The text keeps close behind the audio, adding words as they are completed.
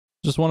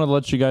Just wanted to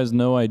let you guys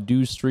know I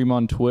do stream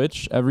on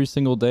Twitch every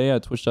single day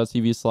at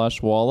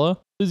twitch.tv/WALLAH.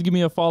 Please give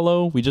me a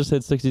follow. We just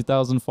hit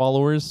 60,000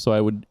 followers, so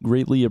I would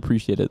greatly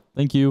appreciate it.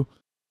 Thank you.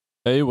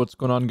 Hey, what's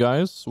going on,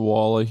 guys?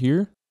 WALLAH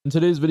here. In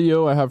today's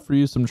video, I have for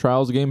you some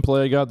Trials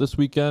gameplay I got this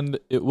weekend.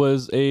 It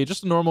was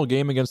just a normal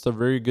game against a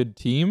very good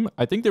team.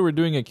 I think they were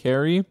doing a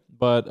carry,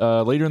 but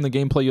later in the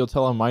gameplay, you'll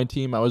tell on my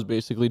team I was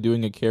basically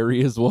doing a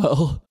carry as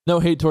well. No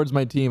hate towards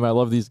my team. I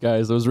love these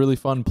guys. It was really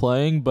fun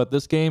playing, but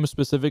this game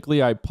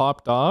specifically, I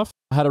popped off.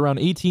 I had around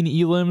 18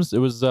 elims. It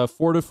was a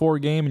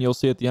 4-4 game, and you'll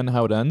see at the end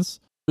how it ends.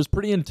 It was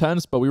pretty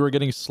intense, but we were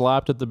getting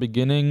slapped at the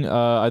beginning.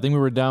 I think we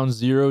were down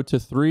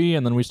 0-3,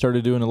 and then we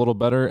started doing a little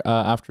better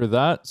after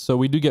that. So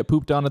we do get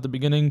pooped on at the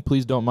beginning.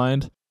 Please don't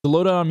mind. The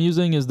loadout I'm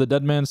using is the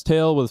Dead Man's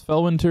Tail with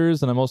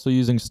Fellwinters, and I'm also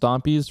using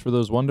Stompies for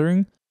those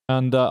wondering.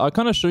 And I'll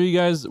kind of show you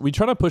guys, we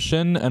try to push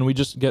in and we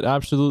just get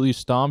absolutely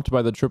stomped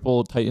by the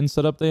triple Titan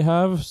setup they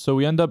have. So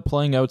we end up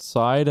playing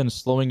outside and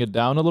slowing it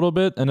down a little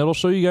bit. And it'll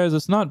show you guys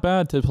it's not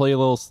bad to play a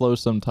little slow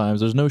sometimes.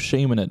 There's no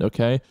shame in it,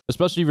 okay?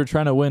 Especially if you're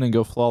trying to win and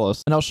go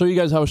flawless. And I'll show you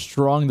guys how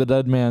strong the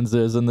Dead Man's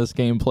is in this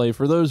gameplay.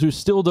 For those who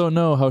still don't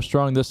know how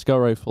strong this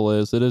scout rifle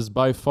is, it is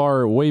by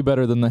far way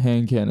better than the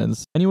hand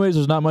cannons. Anyways,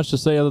 there's not much to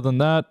say other than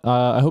that.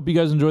 I hope you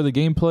guys enjoy the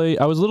gameplay.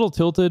 I was a little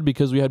tilted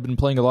because we had been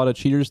playing a lot of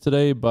cheaters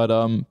today, but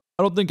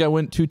I don't think I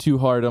went too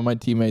hard on my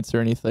teammates or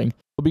anything.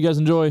 Hope you guys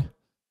enjoy.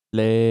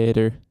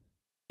 Later.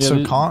 Yeah,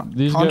 so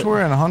Contour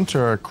and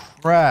Hunter are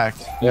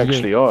cracked. They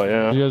actually are,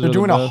 yeah. They're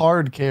doing a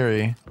hard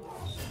carry.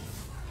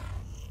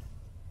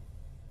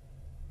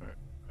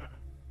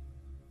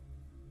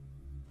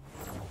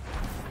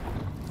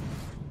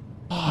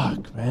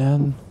 Fuck,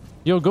 man.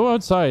 Yo, go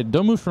outside.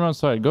 Don't move from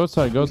outside. Go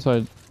outside. Go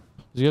outside.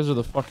 These guys are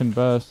the fucking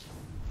best.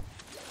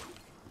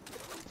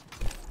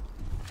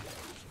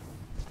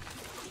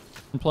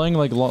 I'm playing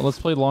like let's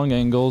play long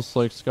angles,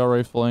 like scout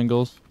rifle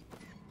angles.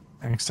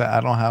 Except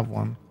I don't have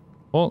one.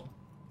 Well,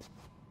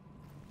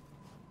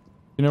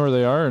 you know where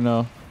they are or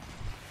no?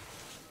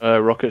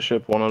 Rocket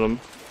ship, one of them.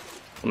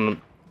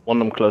 One of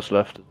them close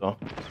left as well.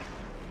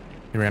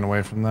 He ran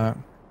away from that.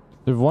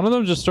 If one of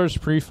them just starts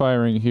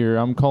pre-firing here,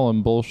 I'm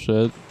calling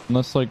bullshit.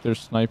 Unless like they're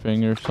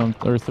sniping or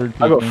something, or third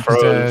people. I got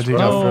froze.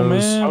 Oh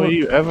man! How are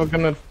you ever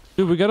gonna?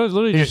 Dude, we gotta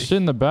literally just sit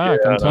in the back.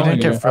 Yeah, I'm telling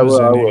you. Get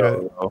frozen. I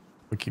will.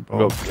 We keep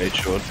I'll on. go plate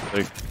short.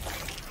 Like,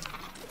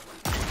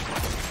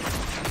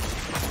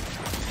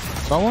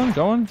 Got one?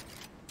 Got one?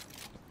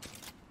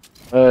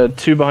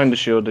 two behind the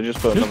shield. They just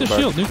put Nuke the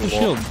shield. Nuke the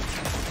shield.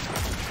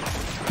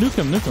 Nuke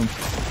him. Nuke him.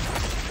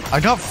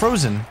 I got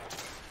frozen.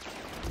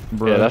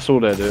 Bruh. Yeah, that's all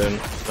they're doing.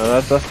 No,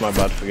 that's my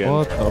bad for getting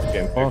What the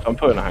game fuck? picked. I'm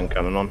putting a hand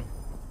cannon on.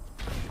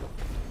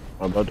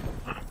 My bad.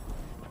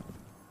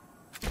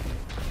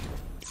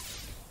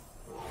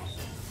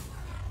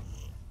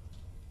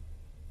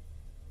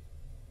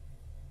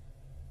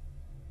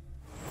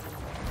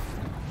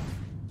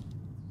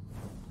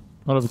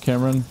 Out of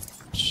Cameron.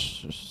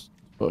 Just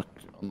fuck.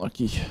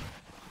 Unlucky.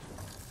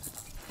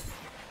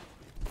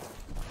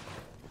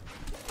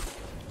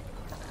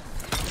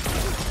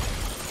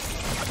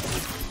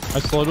 I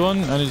slowed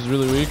one and he's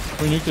really weak.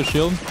 Can we nuke the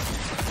shield?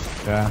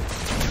 Yeah.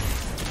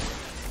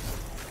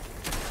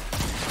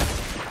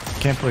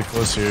 Can't play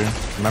close here.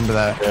 Remember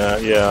that.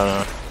 Yeah, I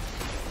know.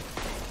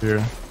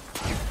 Here.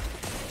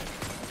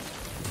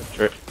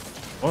 Trip.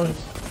 What?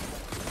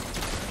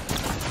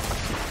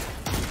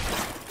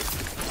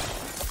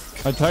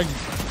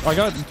 I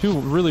got two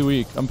really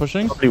weak. I'm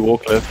pushing. Probably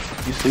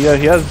Warcliffe. You see, yeah,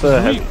 he has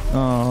heavy.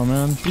 Oh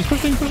man, he's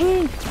pushing.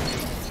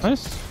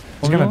 Nice.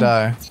 He's gonna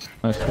die.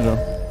 Nice, good job.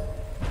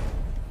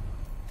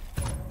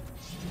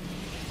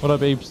 What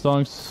up, Ape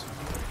Stonks?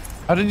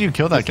 How did you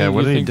kill that guy?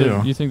 What did he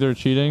do? You think they're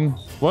cheating?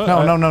 What?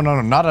 No,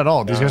 not at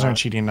all. These guys aren't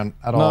cheating at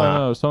all.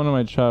 No, someone in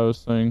my chat was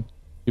saying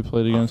he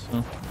played against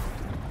them.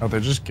 Oh,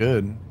 they're just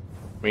good.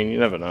 I mean, you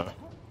never know.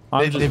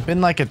 They've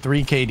been like a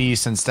 3 KD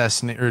since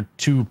Destiny, or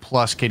 2+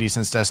 KD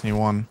since Destiny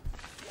 1.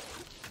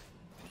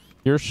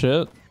 Your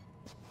shit.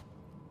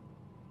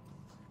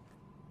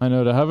 I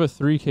know, to have a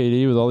 3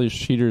 KD with all these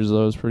cheaters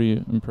though is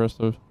pretty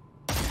impressive.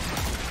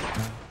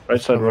 Right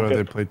side rocket.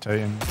 They played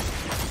Titan.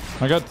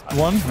 I got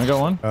one.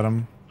 Got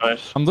him.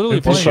 Nice. I'm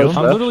literally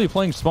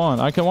playing spawn.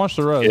 I can watch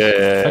the res.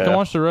 Yeah. I can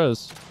watch the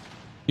res.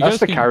 That's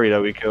the carry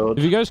that we killed.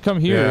 If you guys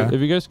come here,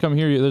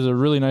 there's a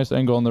really nice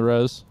angle on the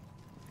res.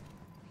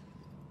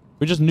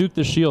 We just nuke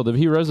the shield. If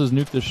he reses,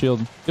 nuke the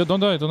shield. Yo, don't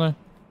die. No,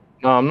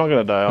 I'm not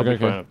gonna die. I'll be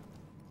fine.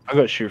 I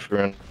got shoot through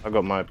and I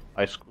got my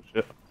icicle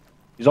shit.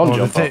 He's on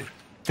jump off.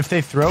 If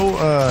they throw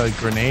a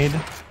grenade,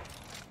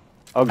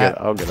 I'll get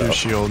it.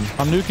 Shield.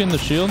 I'm nuking the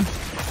shield.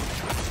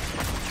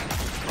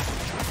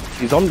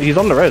 He's on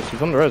the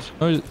res.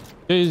 Oh, yeah,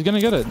 he's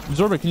gonna get it.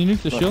 Zorbit, can you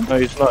nuke the shield? No,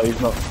 he's not.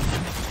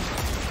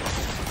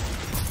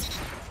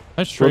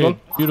 Nice trade.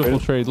 Beautiful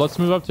trade. Let's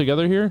move up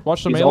together here.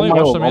 Watch the melee.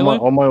 Watch the melee.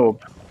 On my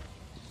orb.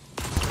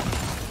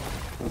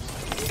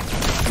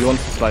 You want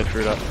to slide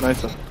through that?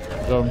 Nice.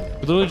 We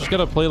literally just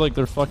gotta play like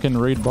they're fucking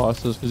raid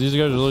bosses, because these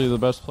guys are really the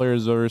best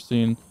players I've ever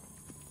seen.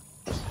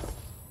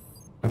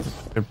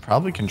 They're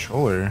probably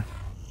controller.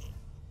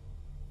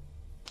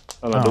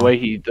 I don't know,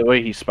 the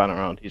way he span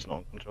around, he's not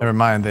in control. Never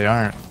mind, they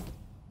aren't.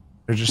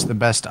 They're just the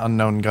best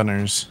unknown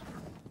gunners.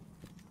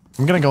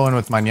 I'm gonna go in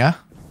with mine, yeah?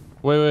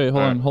 Wait,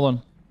 hold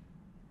on.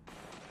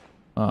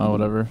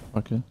 Whatever.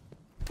 Okay.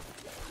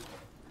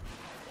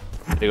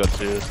 They got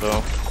two as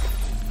well.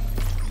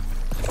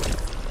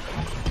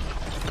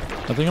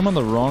 I think I'm on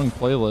the wrong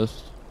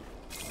playlist.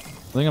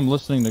 I think I'm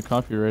listening to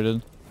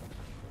copyrighted.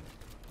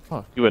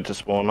 Fuck. You went to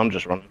spawn, I'm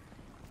just running.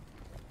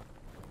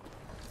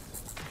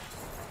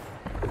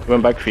 He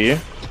went back for you.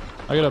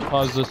 I gotta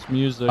pause this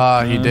music.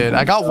 He did.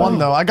 I got one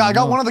though. I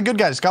got one of the good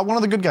guys. Got one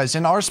of the good guys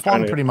in our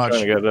spawn, pretty much.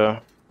 Trying to get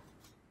there.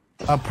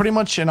 Pretty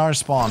much in our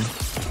spawn.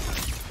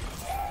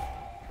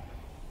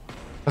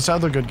 That's the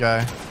other good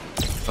guy.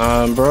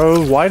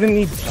 Bro, why didn't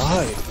he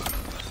die?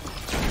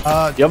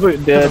 The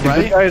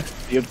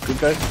good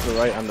guys to the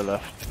right and the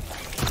left.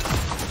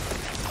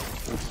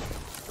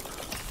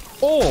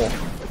 Oh,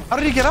 how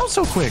did he get out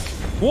so quick?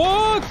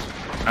 What?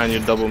 And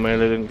your double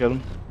melee didn't get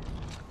him.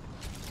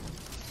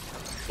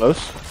 Close.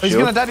 Oh, he's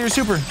gonna die to your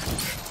super.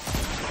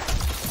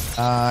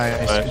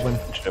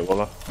 Shit,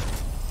 Wallah.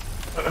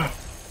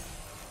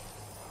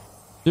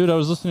 Dude, I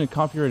was listening to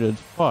copyrighted.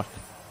 Fuck.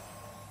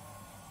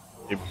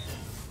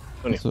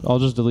 So I'll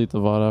just delete the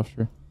VOD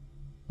after.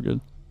 We're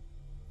good.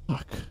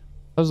 Fuck.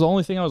 That was the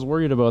only thing I was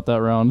worried about that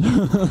round.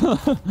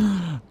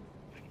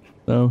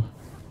 So.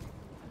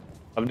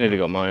 I've nearly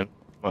got mine.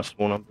 My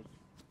small numbers.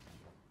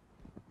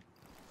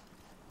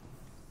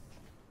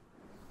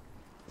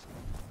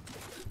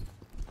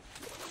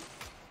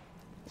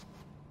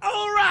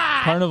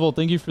 Alright! Carnival,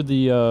 thank you for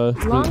the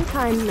long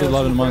time no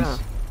 11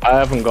 months. I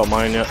haven't got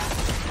mine yet.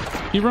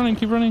 Keep running,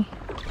 keep running.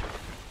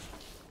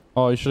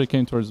 Oh, he should have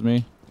came towards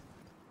me.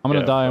 I'm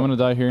gonna die. I'm gonna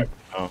die here.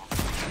 Oh.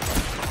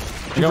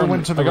 I got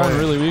one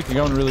really weak. I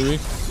got one really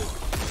weak.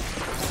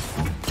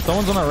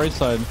 Someone's on our right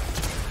side.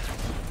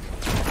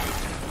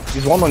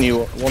 He's one on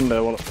you. One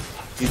there. One.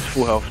 He's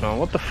full health now.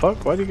 What the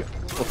fuck? Why did you get?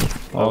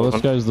 Oh,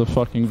 this guy's the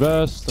fucking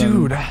best.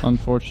 Dude.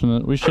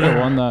 Unfortunate. We should have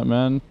won that,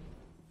 man.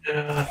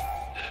 Yeah.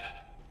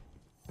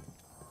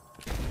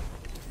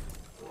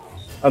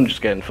 I'm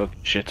just getting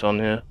fucking shit on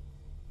here.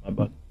 My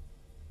bad.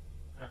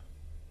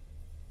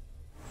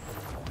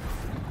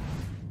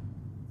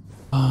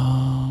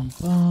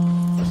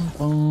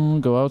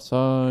 Go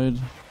outside.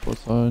 Go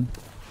outside.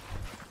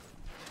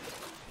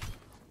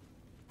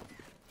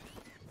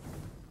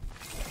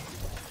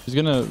 He's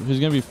gonna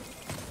be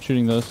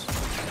shooting this.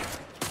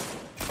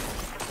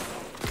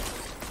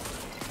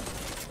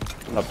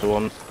 Up to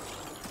one.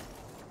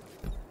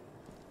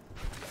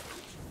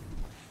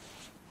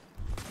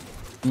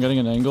 I'm getting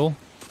an angle.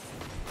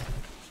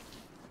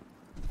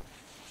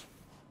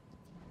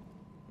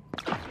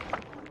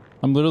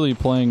 I'm literally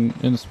playing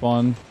in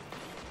spawn.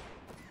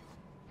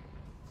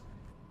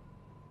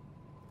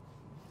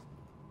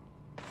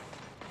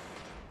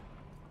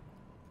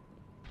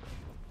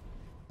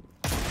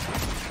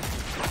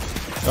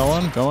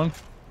 Going. I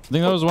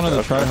think that was one of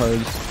the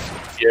tryhards.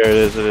 Yeah,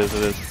 it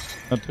is.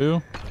 Got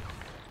two.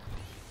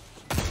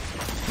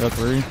 Got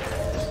three.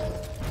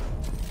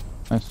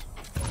 Nice.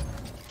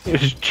 You're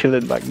just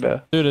chilling back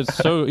there. Dude, it's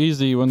so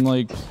easy when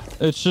like,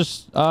 it's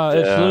just, it's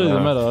literally the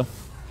meta.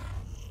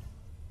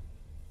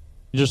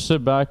 You just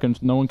sit back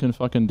and no one can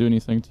fucking do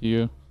anything to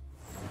you.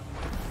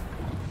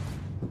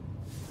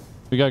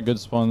 We got good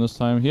spawn this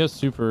time. He has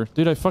super.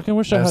 Dude, I fucking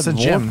wish I had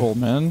Vorpal,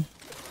 man.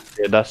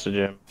 Yeah, that's the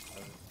gym.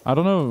 I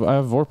don't know if I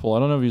have Vorpal. I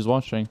don't know if he's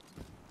watching.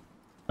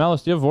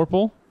 Malice, do you have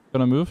Vorpal?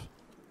 Gonna move?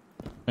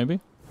 Maybe?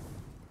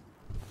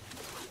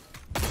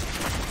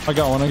 I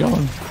got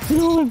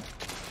one.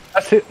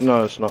 That's it.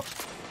 No, it's not.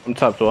 I'm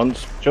tapped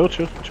once. Chill.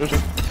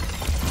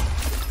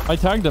 I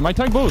tagged him. I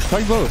tagged both.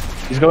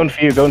 He's going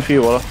for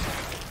you, Wallah.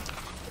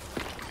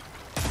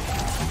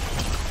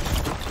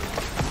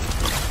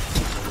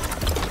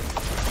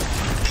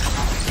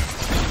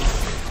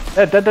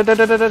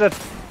 Dead.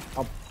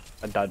 Oh,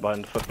 I died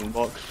behind the fucking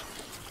box.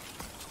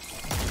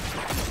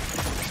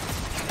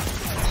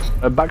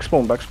 Back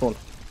spawn.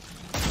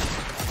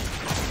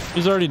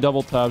 He's already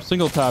double tapped.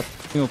 Single tap.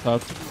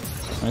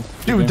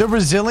 Nice. Dude, the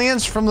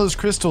resilience from those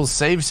crystals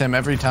saves him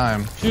every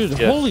time. Dude,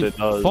 yes, holy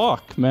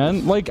fuck,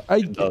 man. Like,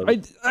 I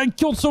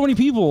killed so many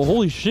people.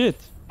 Holy shit.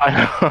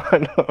 I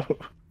know.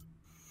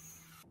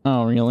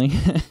 Oh, really?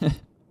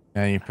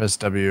 Yeah, you press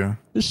W.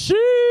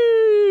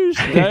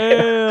 Sheesh.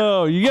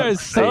 Damn, you guys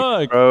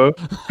suck. Bro.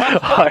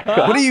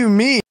 What do you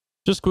mean?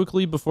 Just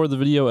quickly before the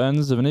video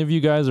ends, if any of you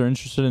guys are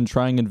interested in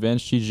trying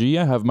Advanced GG,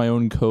 I have my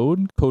own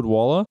code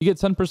WALLAH. You get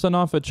 10%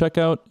 off at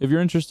checkout. If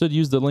you're interested,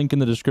 use the link in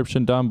the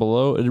description down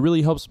below. It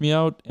really helps me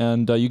out,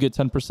 and you get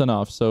 10%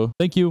 off. So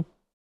thank you.